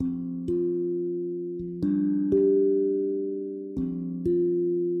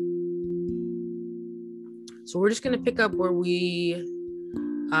So we're just going to pick up where we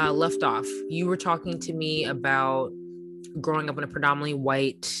left off. You were talking to me about growing up in a predominantly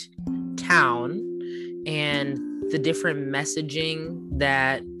white town and the different messaging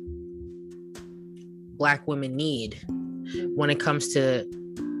that Black women need when it comes to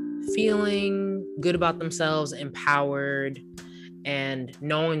feeling good about themselves, empowered, and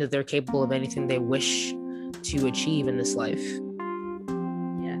knowing that they're capable of anything they wish to achieve in this life.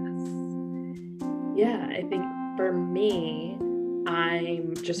 Yeah, I think for me,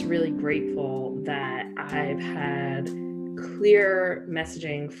 I'm just really grateful that I've had clear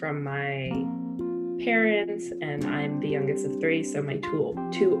messaging from my parents, and I'm the youngest of three, so my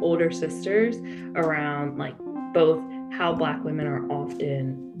two older sisters, around like both how Black women are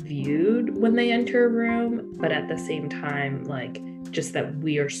often viewed when they enter a room, but at the same time, like just that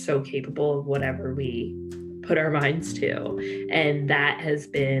we are so capable of whatever we put our minds to. And that has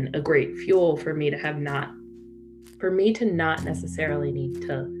been a great fuel for me to not necessarily need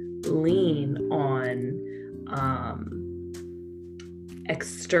to lean on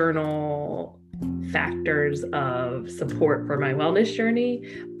external factors of support for my wellness journey,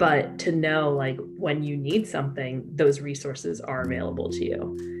 but to know like when you need something, those resources are available to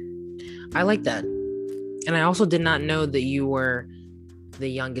you. I like that. And I also did not know that you were the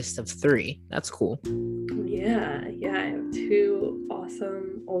youngest of three. That's cool. Yeah, I have two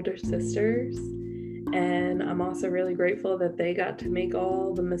awesome older sisters, and I'm also really grateful that they got to make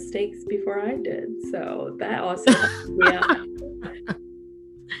all the mistakes before I did. So that also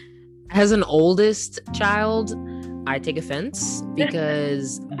As an oldest child, I take offense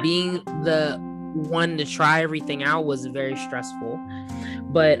because being the one to try everything out was very stressful.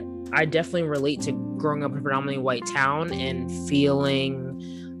 But I definitely relate to growing up in a predominantly white town and feeling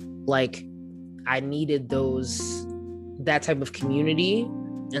like I needed that type of community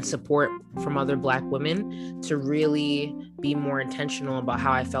and support from other Black women to really be more intentional about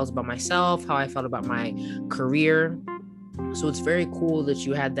how I felt about myself, how I felt about my career. So it's very cool that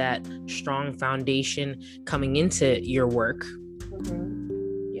you had that strong foundation coming into your work.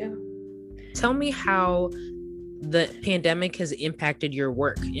 Mm-hmm. Yeah. Tell me how the pandemic has impacted your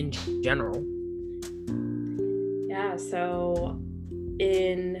work in general. Yeah, so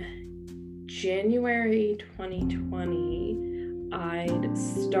in January 2020, I'd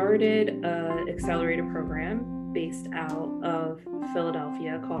started an accelerator program based out of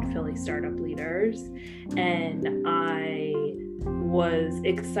Philadelphia called Philly Startup Leaders. And I was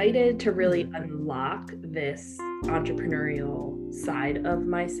excited to really unlock this entrepreneurial side of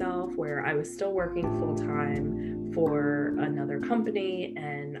myself, where I was still working full-time for another company,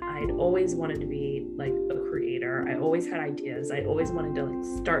 and I'd always wanted to be like a creator. I always had ideas. I always wanted to like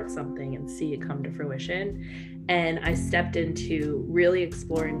start something and see it come to fruition. And I stepped into really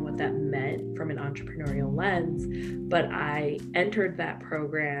exploring what that meant from an entrepreneurial lens. But I entered that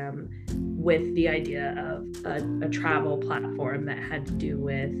program with the idea of a travel platform that had to do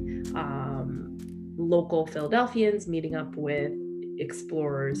with local Philadelphians meeting up with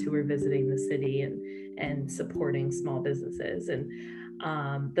explorers who were visiting the city and supporting small businesses. And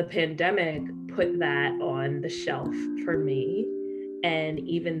the pandemic put that on the shelf for me. And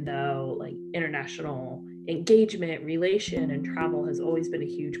even though like international engagement, relation, and travel has always been a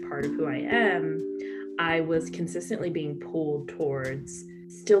huge part of who I am, I was consistently being pulled towards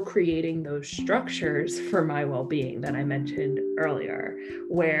still creating those structures for my well-being that I mentioned earlier,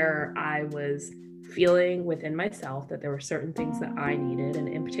 where I was feeling within myself that there were certain things that I needed, and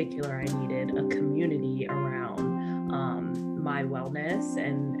in particular, I needed a community around my wellness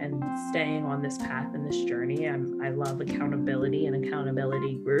and staying on this path and this journey. I love accountability and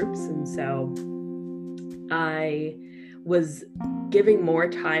accountability groups, and so I was giving more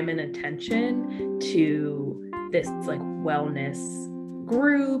time and attention to this like wellness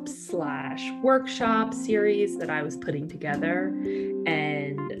group / workshop series that I was putting together,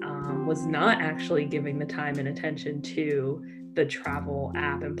 and was not actually giving the time and attention to the travel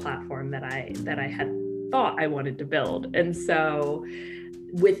app and platform that I had thought I wanted to build. And so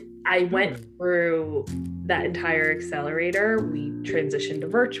I went through that entire accelerator. We transitioned to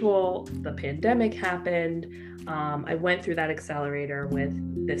virtual. The pandemic happened. I went through that accelerator with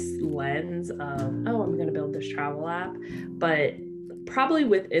this lens of, I'm going to build this travel app. But probably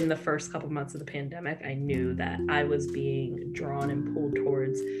within the first couple months of the pandemic, I knew that I was being drawn and pulled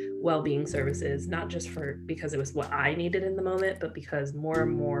towards well-being services, not just because it was what I needed in the moment, but because more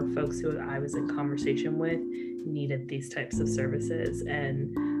and more folks who I was in conversation with needed these types of services.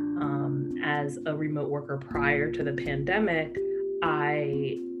 And as a remote worker prior to the pandemic,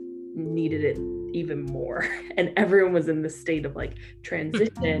 I needed it even more. And everyone was in this state of like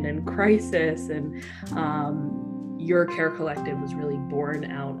transition and crisis. And Your Care Collective was really born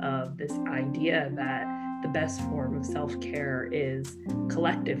out of this idea that the best form of self-care is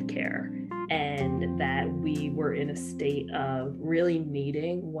collective care, and that we were in a state of really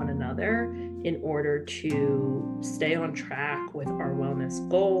needing one another in order to stay on track with our wellness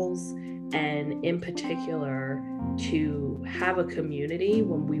goals, and in particular to have a community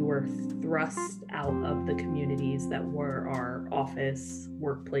when we were thrust out of the communities that were our office,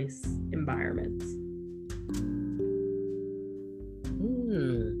 workplace environments.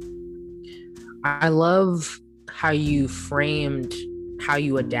 I love how you framed how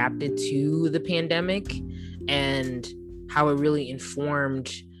you adapted to the pandemic and how it really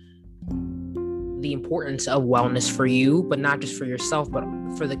informed the importance of wellness for you, but not just for yourself, but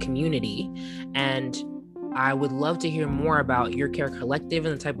for the community. And I would love to hear more about Your Care Collective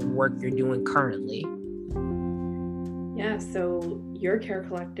and the type of work you're doing currently. Yeah, so Your Care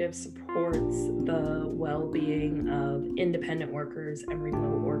Collective supports the well-being of independent workers and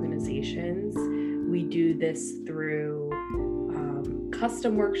remote organizations. We do this through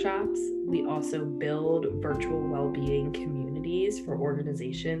custom workshops. We also build virtual well-being communities for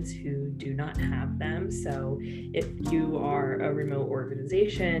organizations who do not have them. So if you are a remote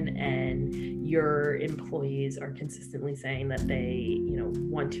organization and your employees are consistently saying that they,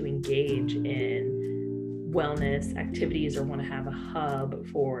 want to engage in wellness activities or want to have a hub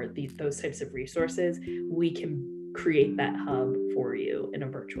for those types of resources, we can create that hub for you in a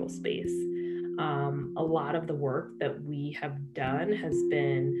virtual space. A lot of the work that we have done has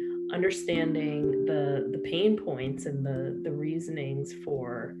been understanding the pain points and the reasonings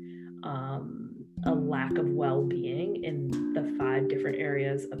for a lack of well-being in the 5 different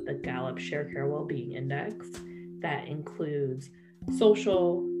areas of the Gallup Sharecare Wellbeing Index. That includes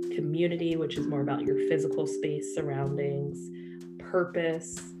social, community, which is more about your physical space surroundings,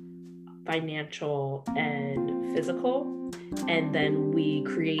 purpose, financial, and physical. And then we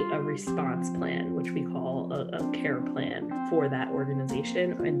create a response plan, which we call a care plan for that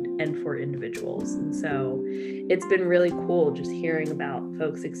organization and for individuals. And so it's been really cool just hearing about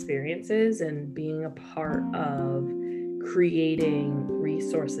folks' experiences and being a part of creating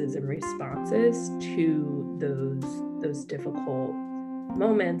resources and responses to those difficult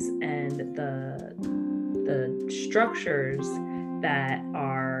moments, and the structures that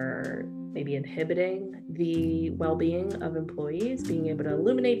are maybe inhibiting the well-being of employees, being able to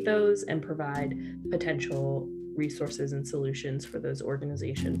illuminate those and provide potential resources and solutions for those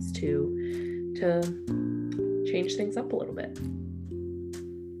organizations to change things up a little bit.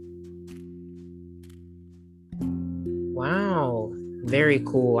 Wow, very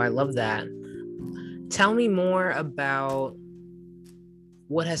cool. I love that. Tell me more about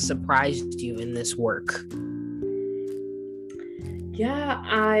what has surprised you in this work. Yeah,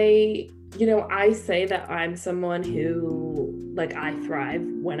 I say that I'm someone who, I thrive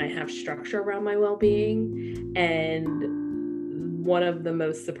when I have structure around my well-being. And one of the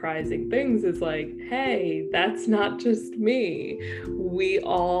most surprising things is hey, that's not just me. We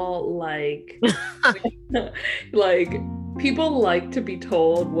all people like to be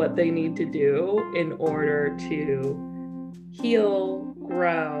told what they need to do in order to heal,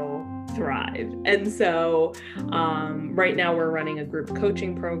 grow, thrive. And so right now we're running a group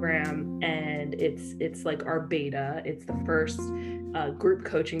coaching program, and it's like our beta. It's the first group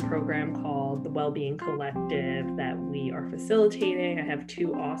coaching program called the Wellbeing Collective that we are facilitating. I have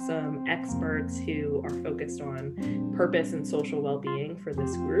 2 awesome experts who are focused on purpose and social well-being for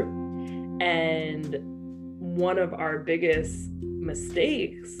this group. And one of our biggest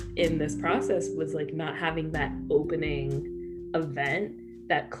mistakes in this process was not having that opening event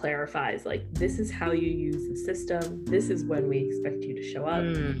that clarifies this is how you use the system, this is when we expect you to show up,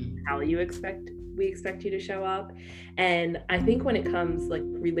 how we expect you to show up. And I think when it comes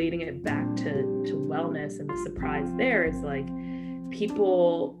relating it back to wellness, and the surprise there is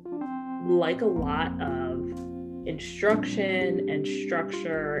people like a lot of instruction and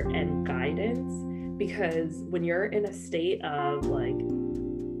structure and guidance, because when you're in a state of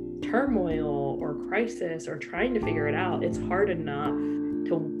turmoil or crisis or trying to figure it out, it's hard enough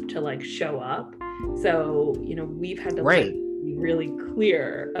to show up. So we've had to be really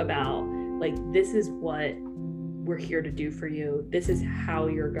clear about this is what we're here to do for you, this is how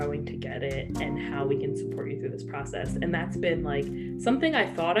you're going to get it, and how we can support you through this process. And that's been something I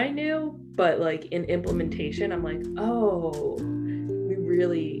thought I knew, but in implementation I'm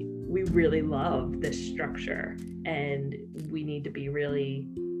we really love this structure, and we need to be really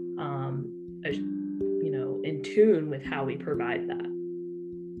in tune with how we provide that.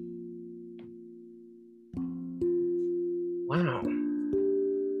 Wow.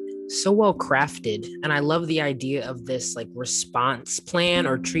 So well crafted. And I love the idea of this like response plan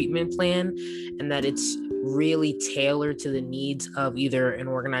or treatment plan, and that it's really tailored to the needs of either an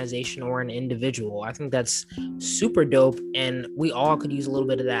organization or an individual. I think that's super dope. And we all could use a little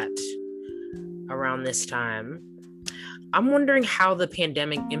bit of that around this time. I'm wondering how the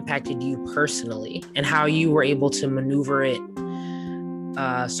pandemic impacted you personally and how you were able to maneuver it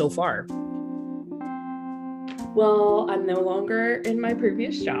so far. Well, I'm no longer in my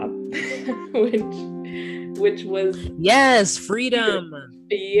previous job, which was, yes, freedom.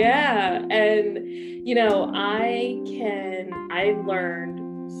 Yeah. And I've learned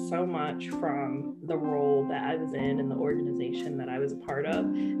so much from the role that I was in and the organization that I was a part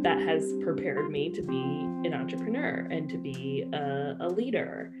of that has prepared me to be an entrepreneur and to be a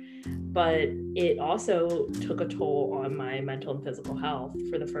leader. But it also took a toll on my mental and physical health.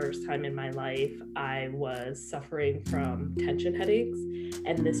 For the first time in my life, I was suffering from tension headaches,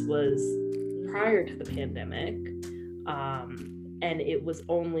 and this was prior to the pandemic. And it was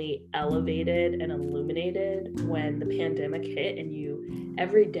only elevated and illuminated when the pandemic hit, and you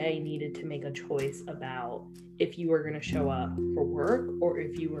every day needed to make a choice about if you were going to show up for work or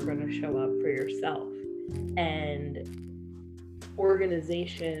if you were going to show up for yourself. And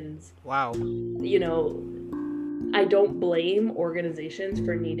organizations, wow, I don't blame organizations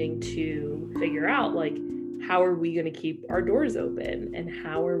for needing to figure out, like, how are we going to keep our doors open and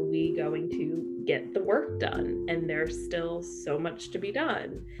how are we going to get the work done? And there's still so much to be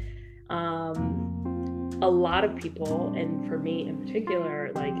done. A lot of people, and for me in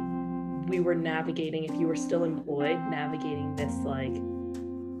particular, like, we were navigating, if you were still employed, navigating this like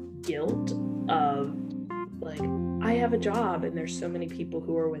guilt of like, I have a job and there's so many people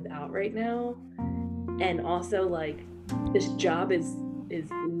who are without right now. And also like, this job is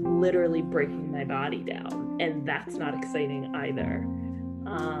literally breaking my body down, and that's not exciting either.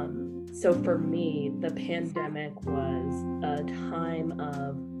 So for me, the pandemic was a time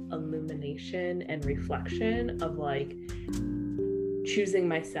of illumination and reflection of like choosing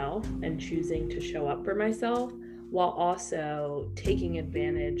myself and choosing to show up for myself, while also taking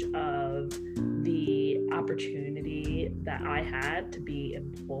advantage of the opportunity that I had to be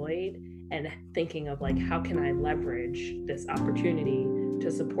employed, and thinking of like, how can I leverage this opportunity to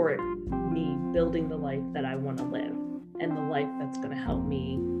support me building the life that I want to live, and the life that's going to help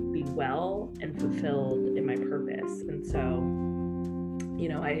me be well and fulfilled in my purpose. And so,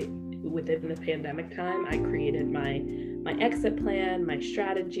 within the pandemic time, I created my exit plan, my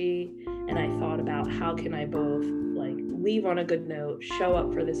strategy, and I thought about how can I both like leave on a good note, show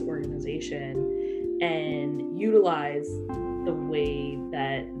up for this organization, and utilize the way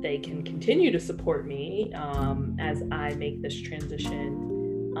that they can continue to support me as I make this transition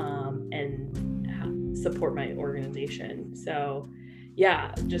and support my organization. So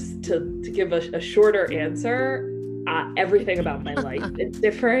yeah, just to give a shorter answer, everything about my life is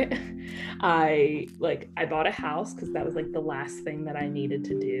different. I bought a house because that was like the last thing that I needed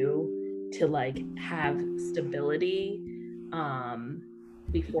to do to like have stability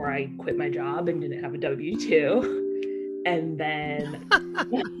before I quit my job and didn't have a W-2. And then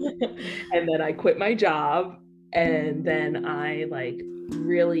I quit my job, and then I like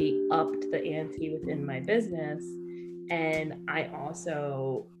really upped the ante within my business. And I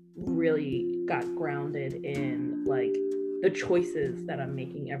also really got grounded in like the choices that I'm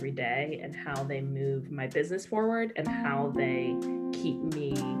making every day and how they move my business forward and how they keep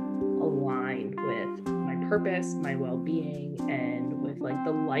me aligned with my purpose, my well-being, and with like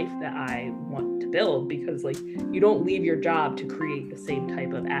the life that I want to build. Because like, you don't leave your job to create the same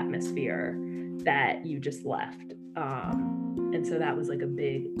type of atmosphere that you just left. And so that was like a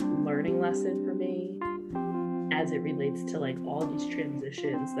big learning lesson for me as it relates to like all these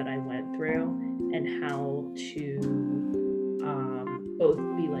transitions that I went through, and how to both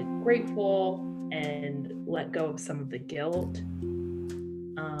be like grateful and let go of some of the guilt,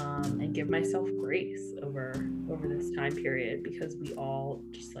 and give myself grace over this time period, because we all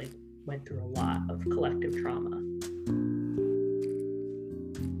just like went through a lot of collective trauma.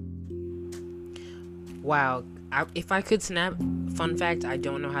 Wow. If I could snap, fun fact, I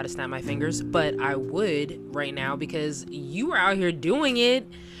don't know how to snap my fingers, but I would right now, because you were out here doing it.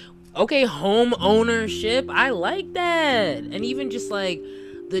 Okay, home ownership, I like that. And even just like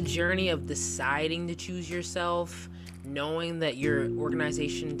the journey of deciding to choose yourself, knowing that your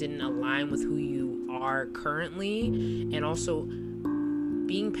organization didn't align with who you are currently, and also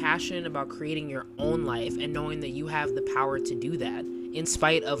being passionate about creating your own life and knowing that you have the power to do that in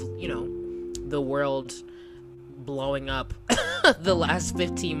spite of, the world blowing up the last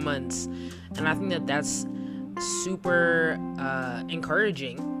 15 months. And I think that that's super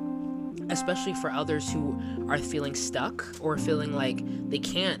encouraging, especially for others who are feeling stuck or feeling like they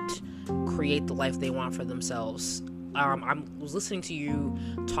can't create the life they want for themselves. I was listening to you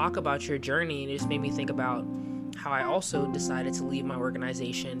talk about your journey, and it just made me think about how I also decided to leave my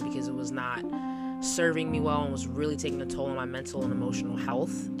organization because it was not serving me well and was really taking a toll on my mental and emotional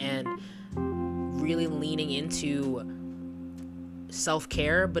health, and really leaning into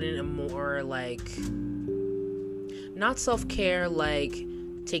self-care, but in a more like, not self-care like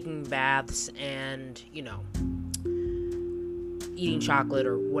taking baths and, you know, eating chocolate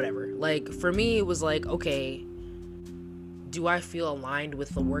or whatever. Like, for me, it was like, okay, do I feel aligned with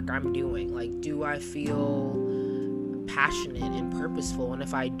the work I'm doing? Like, do I feel passionate and purposeful? And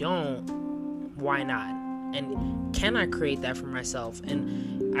if I don't, why not? And can I create that for myself?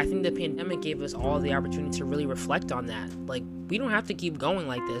 And I think the pandemic gave us all the opportunity to really reflect on that. Like, we don't have to keep going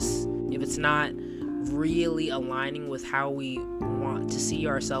like this if it's not really aligning with how we want to see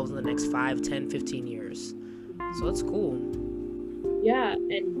ourselves in the next 5, 10, 15 years. So that's cool. Yeah,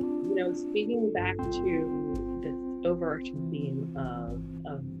 and you know, speaking back to this overarching theme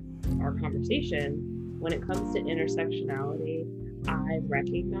of our conversation, when it comes to intersectionality, I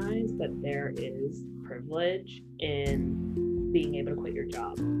recognize that there is privilege in being able to quit your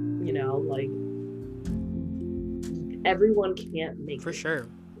job. You know, like, everyone can't make For sure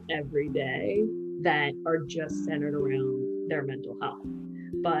every day that are just centered around their mental health.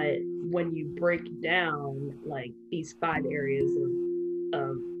 But when you break down like these 5 areas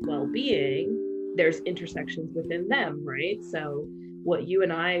of well-being, there's intersections within them, right? So what you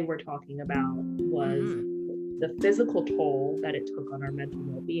and I were talking about was the physical toll that it took on our mental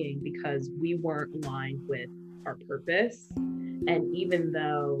well-being because we weren't aligned with our purpose. And even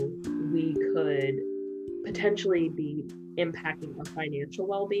though we could potentially be impacting our financial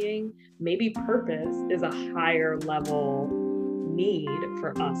well-being, maybe purpose is a higher level need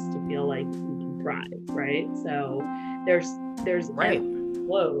for us to feel like we can thrive, right? So there's right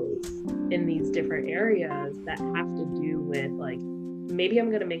flows in these different areas that have to do with like, maybe I'm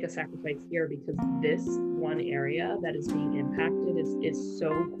going to make a sacrifice here because this one area that is being impacted is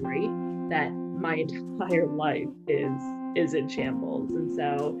so great that my entire life is in shambles. And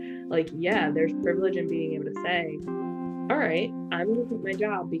so, like, yeah, there's privilege in being able to say, all right, I'm going to quit my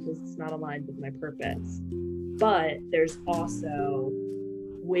job because it's not aligned with my purpose. But there's also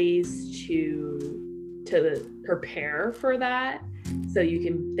ways to prepare for that, so you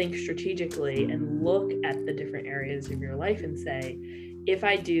can think strategically and look at the different areas of your life and say, if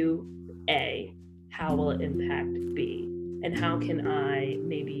I do A, how will it impact B? And how can I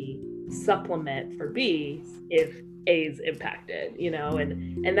maybe supplement for B if A is impacted, you know?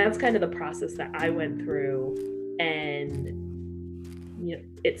 And that's kind of the process that I went through. And you know,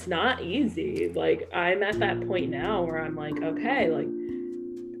 it's not easy. Like, I'm at that point now where I'm like, okay, like,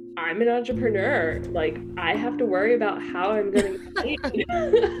 I'm an entrepreneur. Like, I have to worry about how I'm going to get paid.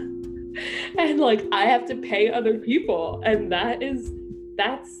 And like, I have to pay other people. And that's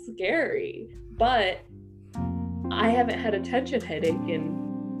scary. But I haven't had a tension headache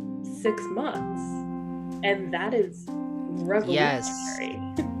in 6 months. And that is revolutionary. Yes.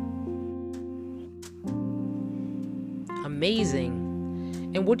 Amazing.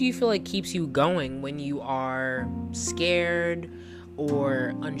 And what do you feel like keeps you going when you are scared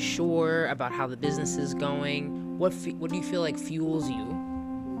or unsure about how the business is going? What do you feel like fuels you?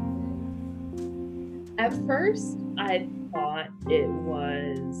 At first, I thought it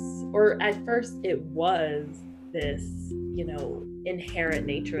was this, you know, inherent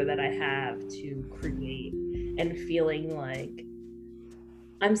nature that I have to create, and feeling like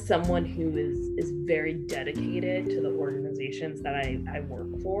I'm someone who is very dedicated to the organizations that I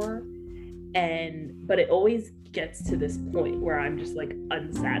work for. But it always gets to this point where I'm just like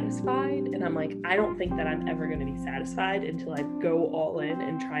unsatisfied. And I'm like, I don't think that I'm ever going to be satisfied until I go all in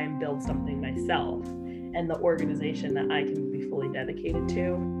and try and build something myself. And the organization that I can be fully dedicated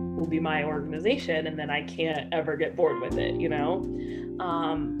to will be my organization. And then I can't ever get bored with it, you know?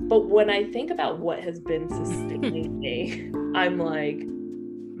 But when I think about what has been sustaining me, I'm like,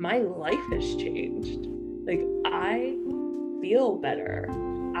 my life has changed. Like, I feel better.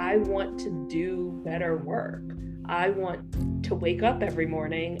 I want to do better work. I want to wake up every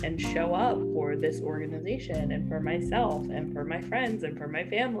morning and show up for this organization and for myself and for my friends and for my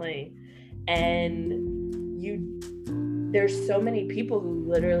family. And there's so many people who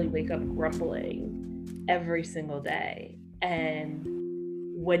literally wake up grumbling every single day. And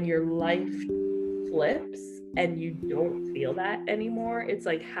when your life flips and you don't feel that anymore, it's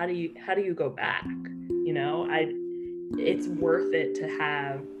like, how do you go back? You know, it's worth it to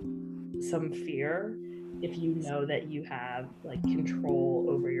have some fear if you know that you have like control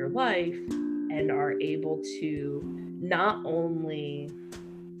over your life and are able to not only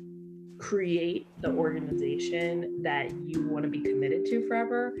create the organization that you want to be committed to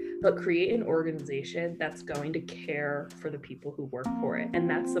forever, but create an organization that's going to care for the people who work for it. And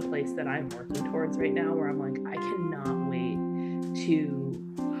that's the place that I'm working towards right now, where I'm like, I cannot wait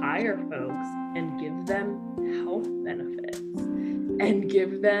to hire folks and give them health benefits and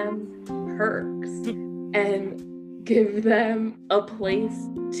give them perks and give them a place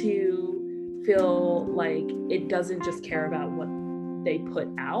to feel like it doesn't just care about what they put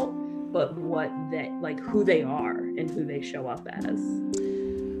out, but what they like, who they are and who they show up as.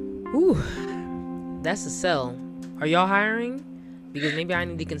 Ooh, that's a sell. Are y'all hiring? Because maybe I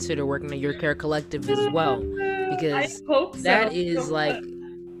need to consider working at Your Care Collective as well. Because I hope so. That is like,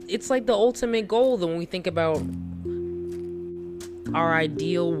 it's like the ultimate goal when we think about our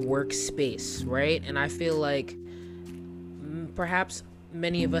ideal workspace, right? And I feel like perhaps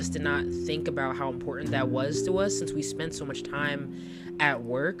many of us did not think about how important that was to us, since we spent so much time at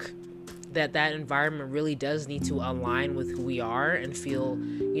work, that environment really does need to align with who we are and feel,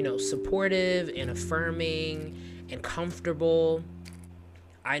 supportive and affirming and comfortable.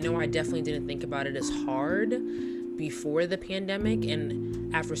 I know I definitely didn't think about it as hard before the pandemic,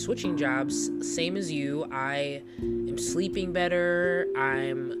 and after switching jobs, same as you, I am sleeping better.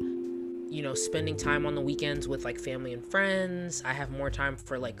 I'm spending time on the weekends with like family and friends. I have more time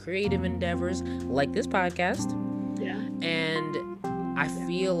for like creative endeavors like this podcast. Yeah. And I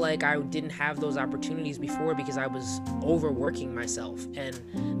feel like I didn't have those opportunities before because I was overworking myself and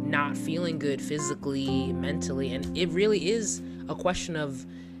not feeling good physically, mentally. And it really is a question of,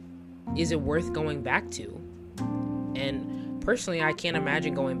 is it worth going back to? And personally, I can't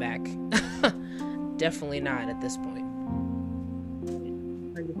imagine going back. Definitely not at this point.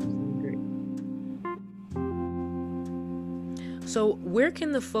 100% agree. So where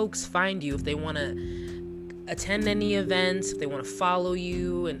can the folks find you if they want to attend any events, if they want to follow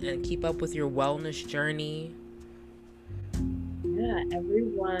you and keep up with your wellness journey? Yeah,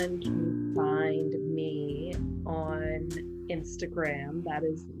 everyone can find me on Instagram.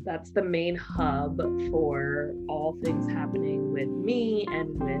 That's the main hub for all things happening with me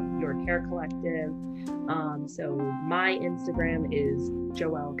and with Your Care Collective. So my Instagram is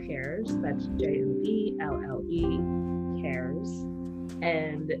Joelle Cares. That's JOELLE Cares.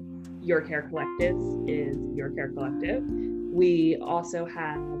 And Your Care Collective is Your Care Collective. We also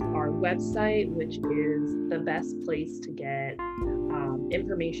have our website, which is the best place to get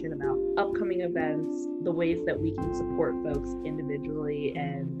information about upcoming events, the ways that we can support folks individually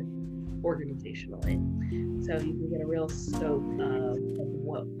and organizationally. So you can get a real scope of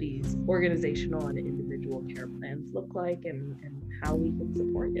what these organizational and individual care plans look like and how we can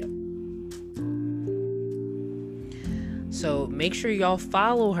support you. So make sure y'all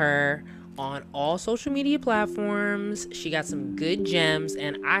follow her on all social media platforms. She got some good gems,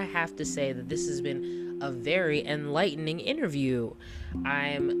 and I have to say that this has been a very enlightening interview.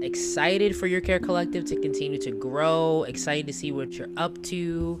 I'm excited for Your Care Collective to continue to grow, excited to see what you're up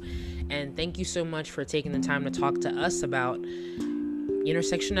to, and thank you so much for taking the time to talk to us about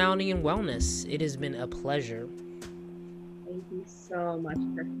intersectionality and wellness. It has been a pleasure. Thank you so much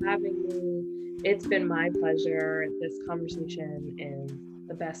for having me. It's been my pleasure. This conversation is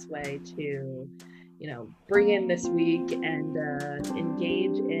the best way to, bring in this week and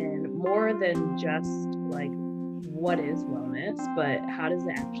engage in more than just like what is wellness, but how does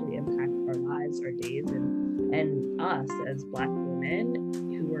it actually impact our lives, our days, and us as Black women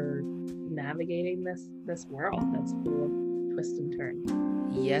who are navigating this world that's full of twists and turns.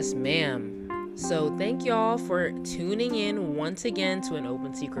 Yes, ma'am. So thank y'all for tuning in once again to an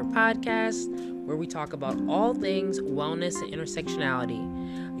Open Secret podcast where we talk about all things wellness and intersectionality.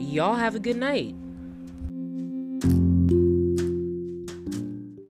 Y'all have a good night.